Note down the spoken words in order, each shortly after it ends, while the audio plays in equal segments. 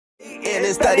And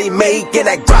instead he making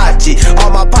that grotchy, all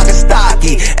my pockets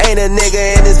stocky. Ain't a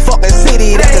nigga in this fucking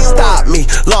city that can stop me.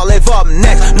 Long live up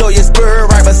next, know your spirit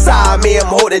right beside me. I'm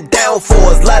holding down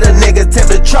force, let a nigga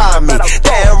attempt to try me.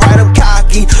 Damn right, I'm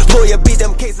cocky, lawyer beat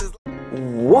them cases.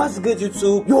 What's good,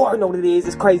 YouTube? You already know what it is.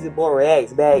 It's Crazy Boy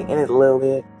Reacts back in it a little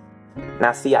bit.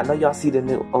 Now see, I know y'all see the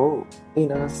new, you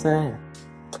know what I'm saying?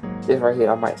 This right here,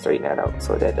 I might straighten that out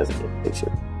so that doesn't get a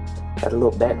picture. Got a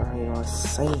little background, you know what I'm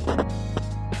saying?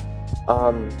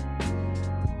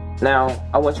 Now,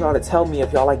 I want y'all to tell me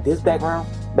if y'all like this background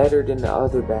better than the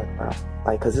other background.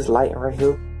 Like, cause this lighting right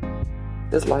here,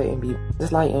 this lighting be,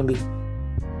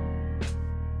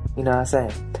 you know what I'm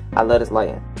saying? I love this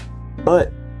lighting.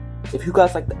 But, if you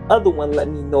guys like the other one, let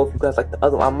me know if you guys like the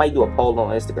other one. I might do a poll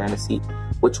on Instagram to see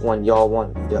which one y'all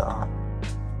want me to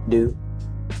do.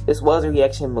 This was a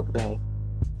reaction mukbang.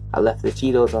 I left the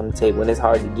Cheetos on the table, and it's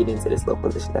hard to get into this little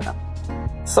position that I'm.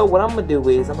 So what I'm gonna do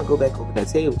is I'm gonna go back over that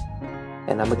table,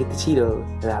 and I'm gonna get the Cheetos,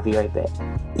 and I'll be right back.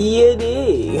 Yeah,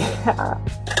 dig.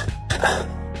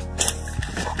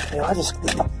 Yo, I just.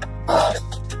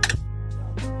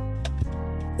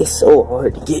 It's so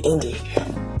hard to get in there.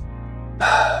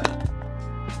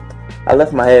 I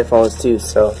left my headphones too,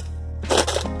 so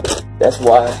that's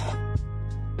why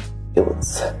it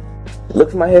was.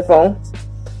 Look for my headphones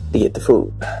to get the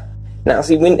food. Now,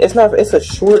 see, when it's a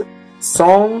short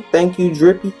song. Thank you,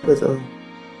 Drippy, because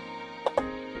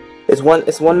it's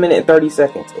 1 minute and 30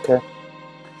 seconds. Okay.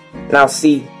 Now,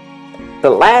 see, the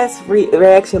last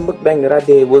reaction mukbang that I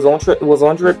did was on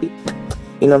Drippy.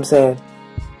 You know what I'm saying?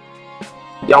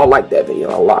 Y'all like that video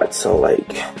a lot, so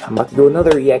like I'm about to do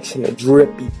another reaction to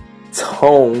Drippy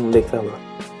Tone, big fella.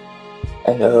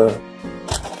 And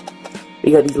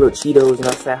we got these little Cheetos, you know what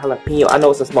I'm saying? Jalapeno. I know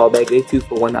it's a small bag. They 2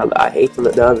 for $1. I ate the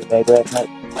other bag last night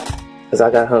because I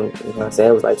got hungry. You know what I'm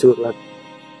saying? It was like 2 o'clock,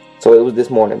 so it was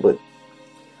this morning. But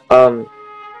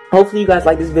hopefully you guys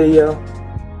like this video.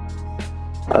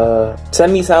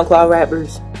 Send me SoundCloud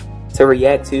rappers to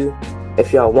react to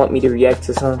if y'all want me to react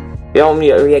to some. If y'all want me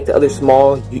to react to other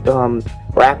small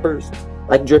rappers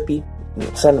like Drippy,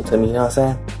 send them to me, you know what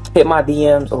I'm saying? Hit my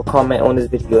DMs or comment on this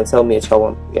video and tell me if y'all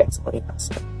want me to react to them, you know what I'm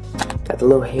saying? Got the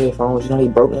little headphones, you know, they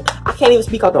broken. I can't even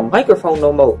speak out the microphone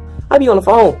no more. I be on the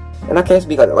phone and I can't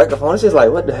speak out the microphone. It's just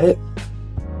like, what the heck?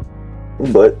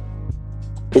 But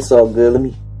it's all good. Let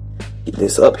me get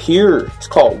this up here. It's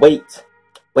called Wait.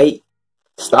 Wait.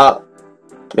 Stop.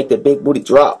 Make the big booty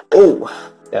drop. Oh.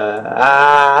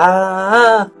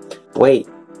 Wait,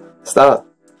 stop.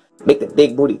 Make the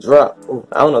big booty drop. Ooh,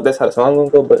 I don't know if that's how the song gonna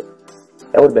go, but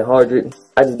that would have been hard, Drippy.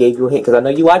 I just gave you a hint because I know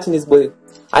you watching this, boy.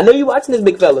 I know you watching this,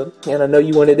 big fella, and I know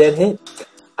you wanted that hint.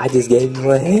 I just gave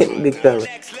you a hint, big fella.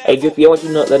 Hey, Drippy, I want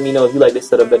you to let me know if you like this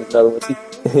setup better than the other one.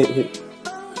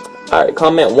 All right,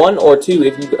 comment 1 or 2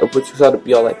 if you which setup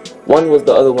y'all like. 1 was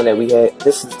the other one that we had.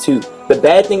 This is 2. The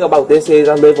bad thing about this is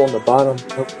I live on the bottom.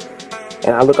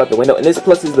 And I look out the window, and this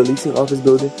plus is the leasing office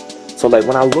building. So like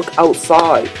when I look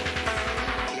outside,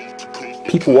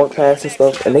 people walk past and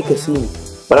stuff, and they can see me.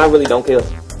 But I really don't care,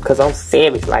 cause I'm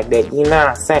savage like that. You know what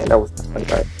I'm saying? That was funny,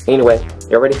 right? Anyway,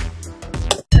 y'all ready?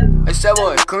 Hey, that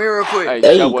boy, come here real quick.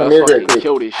 Hey, come here real quick.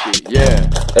 Kill this shit, yeah.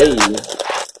 Hey.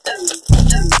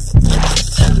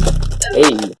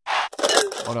 Hey.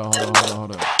 Hold on.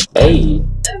 Hey.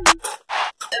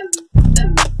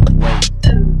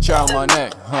 Child on my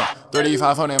neck,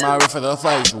 3500 my roof for the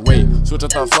flags. Wait, switch up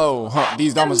the flow,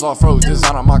 these diamonds all froze,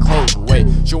 design on my clothes. Wait,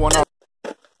 she wanna.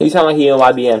 You sound like he on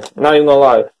YBN. I'm not even gonna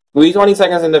lie. We 20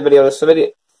 seconds in the video. The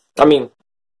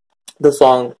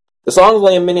song. The song's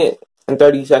only 1 minute and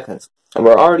 30 seconds, and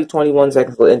we're already 21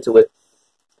 seconds into it.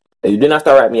 You did not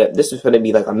start rapping yet. This is gonna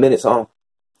be like a minute song.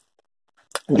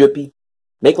 Drippy,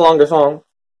 make a longer song,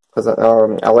 cause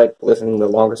I like listening to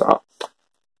longer songs.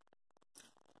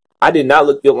 I did not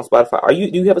look you up on Spotify.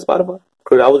 Do you have a Spotify?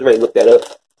 Cause I was ready to look that up,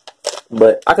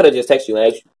 but I could have just texted you and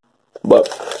asked you. But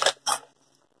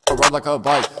I ride like a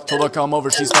bike, told her come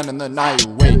over, she spending the night.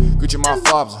 Wait, Gucci my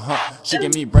flops, she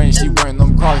give me brains, she wearing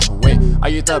them Crocs. Wait, I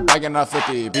get the bag and I flip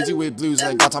it, busy with blues,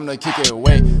 I got time to kick it.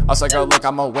 Wait, I say girl look,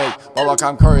 I'm awake, but like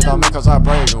I'm curry, don't make cause I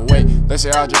break. Wait, they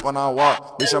say I drip when I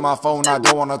walk, bitch on my phone, I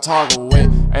don't wanna toggle. Wait,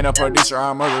 ain't a producer,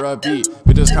 I murder a beat,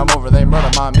 bitches come over, they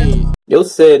murder my meat. Yo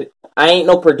said, I ain't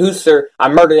no producer, I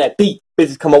murder that beat.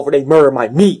 Bitches come over, they murder my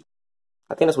meat.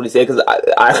 I think that's what he said, because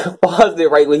I paused it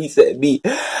right when he said beat.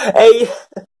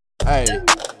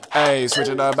 Hey, switch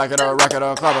it up, back it up, rack it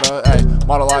up, clap it up, hey.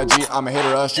 Model IG, I'm a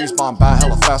hitter, street spawn by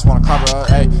hella fast, wanna clap it up,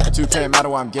 hey. 2K matter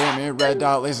when I'm gaming, red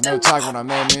dot, lazy, no tag when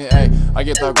I'm aiming, hey. I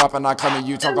get the guap and I come in,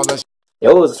 you talk all that shit.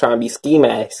 Yo was trying to be ski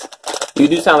mask. You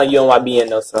do sound like you on YBN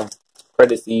though, so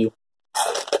credits to you.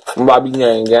 Bobby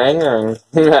gang gang.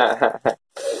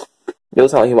 Yo,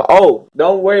 telling him, oh,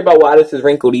 don't worry about why this is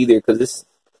wrinkled either, because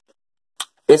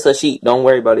it's a sheet. Don't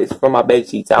worry about it. It's for my bed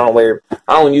sheets. I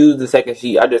don't use the second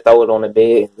sheet. I just throw it on the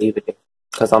bed and leave it there,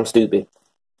 because I'm stupid.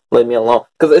 Leave me alone.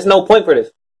 Because there's no point for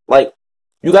this. Like,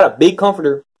 you got a big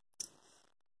comforter.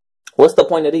 What's the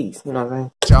point of these? You know what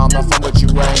I'm saying? I'm not fun with you,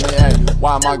 hey.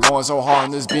 Why am I going so hard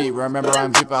on this beat? Remember,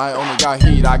 I'm Drippy, I only got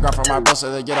heat. I grab from my bro so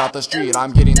they get out the street.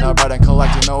 I'm getting the bread and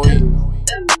collecting no heat.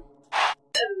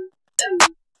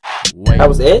 Wait. That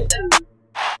was it?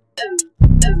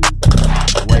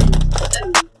 Wait.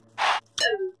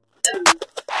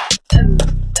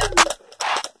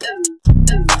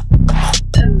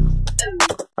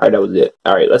 Alright, that was it.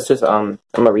 Alright, let's just, I'm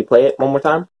gonna replay it one more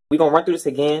time. We're gonna run through this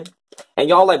again. And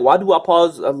y'all like, why do I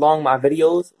pause along my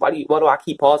videos? Why do I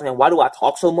keep pausing? And why do I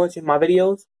talk so much in my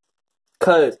videos?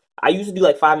 Cause I used to do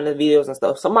like 5-minute videos and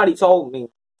stuff. Somebody told me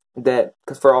that,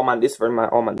 cause for all my new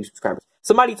subscribers,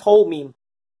 somebody told me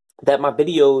that my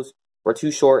videos were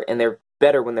too short and they're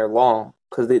better when they're long.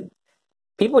 Cause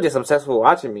people are just obsessed with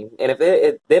watching me. And if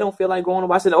they don't feel like going to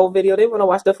watch the old video, they want to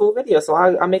watch the full video. So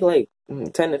I make like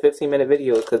 10 to 15-minute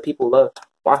videos because people love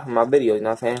watching my videos, you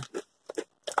know what I'm saying?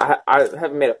 I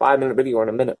haven't made a 5-minute video in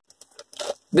a minute.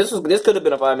 This could have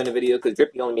been a 5-minute video because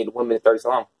Drippy only made a 1 minute 30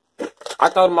 song. I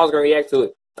thought I was gonna react to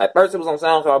it. At first it was on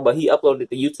SoundCloud, but he uploaded it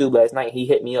to YouTube last night. He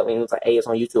hit me up and he was like, "Hey, it's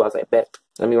on YouTube." I was like, "Bet,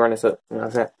 let me run this up." You know what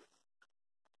I'm saying?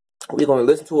 We're gonna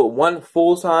listen to it one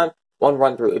full time, one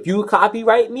run through. If you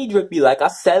copyright me, Drippy, like I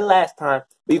said last time,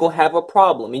 we're gonna have a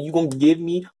problem, and you're gonna give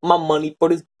me my money for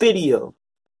this video,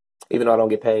 even though I don't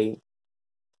get paid.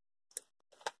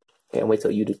 Can't wait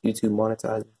till YouTube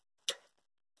monetizes.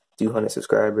 200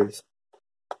 subscribers.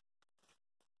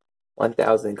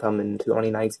 1,000 coming in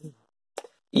 2019.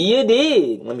 You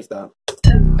did. Let me stop.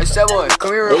 Hey, Shell Boy,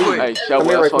 come here real quick. Hey, Shell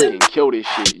Boy, let's fucking kill this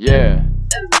shit. Yeah.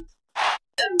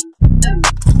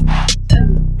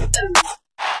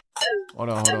 Hold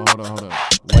on.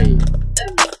 Wait.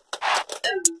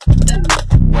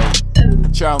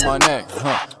 Chair on my neck,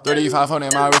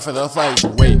 3500 my way for the flags.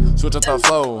 Wait, switch up the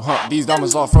flow, these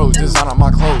diamonds all froze, design on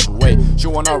my clothes. Wait, she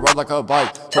wanna ride like a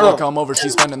bike, till I come over, she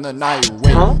spending the night.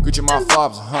 Wait, Gucci my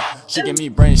flops, she give me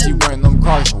brains, she wearing them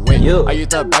Crocs. Wait, I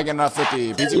get the bag and I flip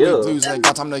it, busy with blues, ain't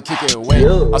got time to kick it. Wait,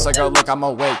 I say girl, look, I'm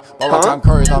awake, but like I'm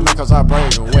curry, don't make cause I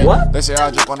break. Wait, they say I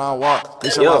drip when I walk,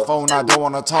 they show my phone, I don't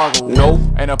wanna toggle. Nope,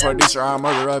 ain't a producer, I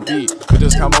murder a beat, they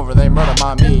just come over, they murder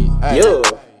my meat.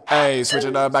 Hey, switch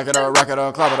it up, back it up, rack it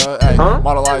up, clap it up, hey.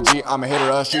 Model IG, I'm a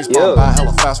hitter, she's spawn by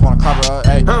hella fast, wanna clap it up,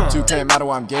 hey. 2K matter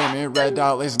when I'm gaming, red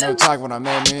dot, lazy, no tag when I'm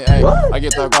aiming, hey. I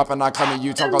get the guap and I come in,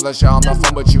 you talk all that shit on the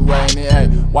phone, but you ain't it, hey.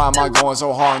 Why am I going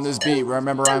so hard on this beat?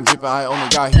 Remember, I'm Drippy, I only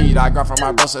got heat. I grab from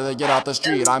my bro so they get out the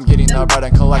street. I'm getting the bread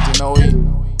and collecting no heat.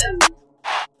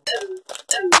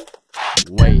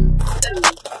 Wait.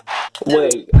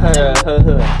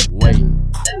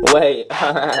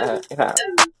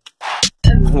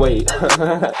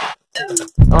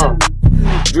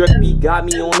 Drippy got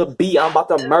me on the beat. I'm about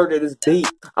to murder this beat.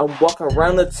 I'm walking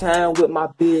around the town with my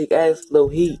big ass little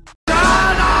heat.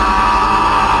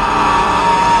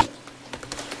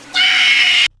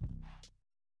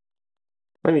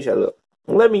 Let me shut up.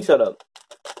 Let me shut up.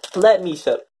 Let me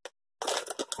shut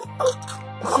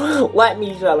up. Let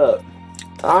me shut up.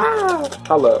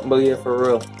 Hold up, but yeah, for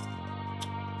real.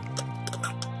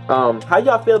 How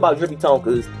y'all feel about Drippy Tone?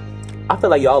 Cause I feel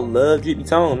like y'all love Drippy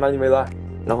Tone. I'm not even gonna lie.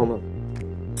 No homo.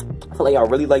 I feel like y'all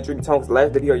really like Drippy Tone. Cause the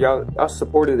last video y'all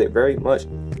supported it very much,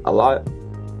 a lot.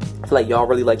 I feel like y'all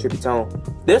really like Drippy Tone.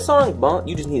 This song bump,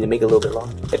 you just need to make it a little bit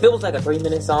longer. If it was like a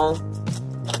 3-minute song,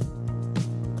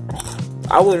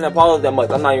 I wouldn't have paused that much.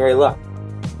 I'm not even ready to lie.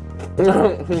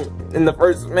 In the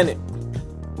first minute,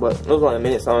 but it was only a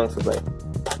minute song, so like.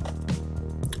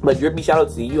 But Drippy, shout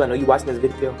out to you. I know you watching this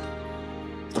video.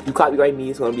 If you copyright me,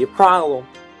 it's gonna be a problem.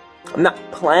 I'm not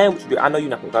playing with you. I know you're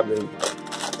not gonna copyright me.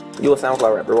 You a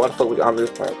SoundCloud rapper. What the fuck with you? I'm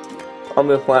just playing. I'm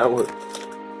just playing with.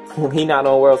 He not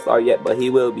on World Star yet, but he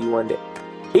will be one day.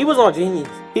 He was on Genius.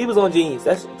 He was on Genius.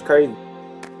 That's crazy.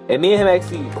 And me and him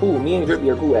actually cool. Me and Drippy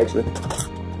are cool actually.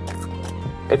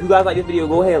 If you guys like this video,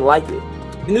 go ahead and like it.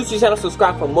 If you're new to the channel,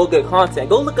 subscribe for more good content.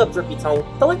 Go look up Drippy Tone.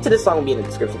 The link to this song will be in the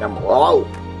description down below.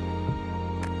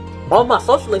 All my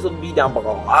social links will be down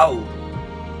below.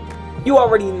 You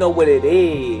already know what it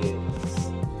is.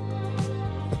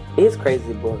 It's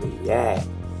crazy boy, yeah.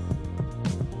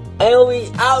 And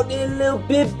we out there a little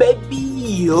bit,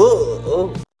 baby.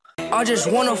 I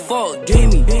just wanna fuck,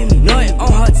 give me nut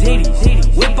on her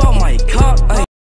titties. Whip out my cock.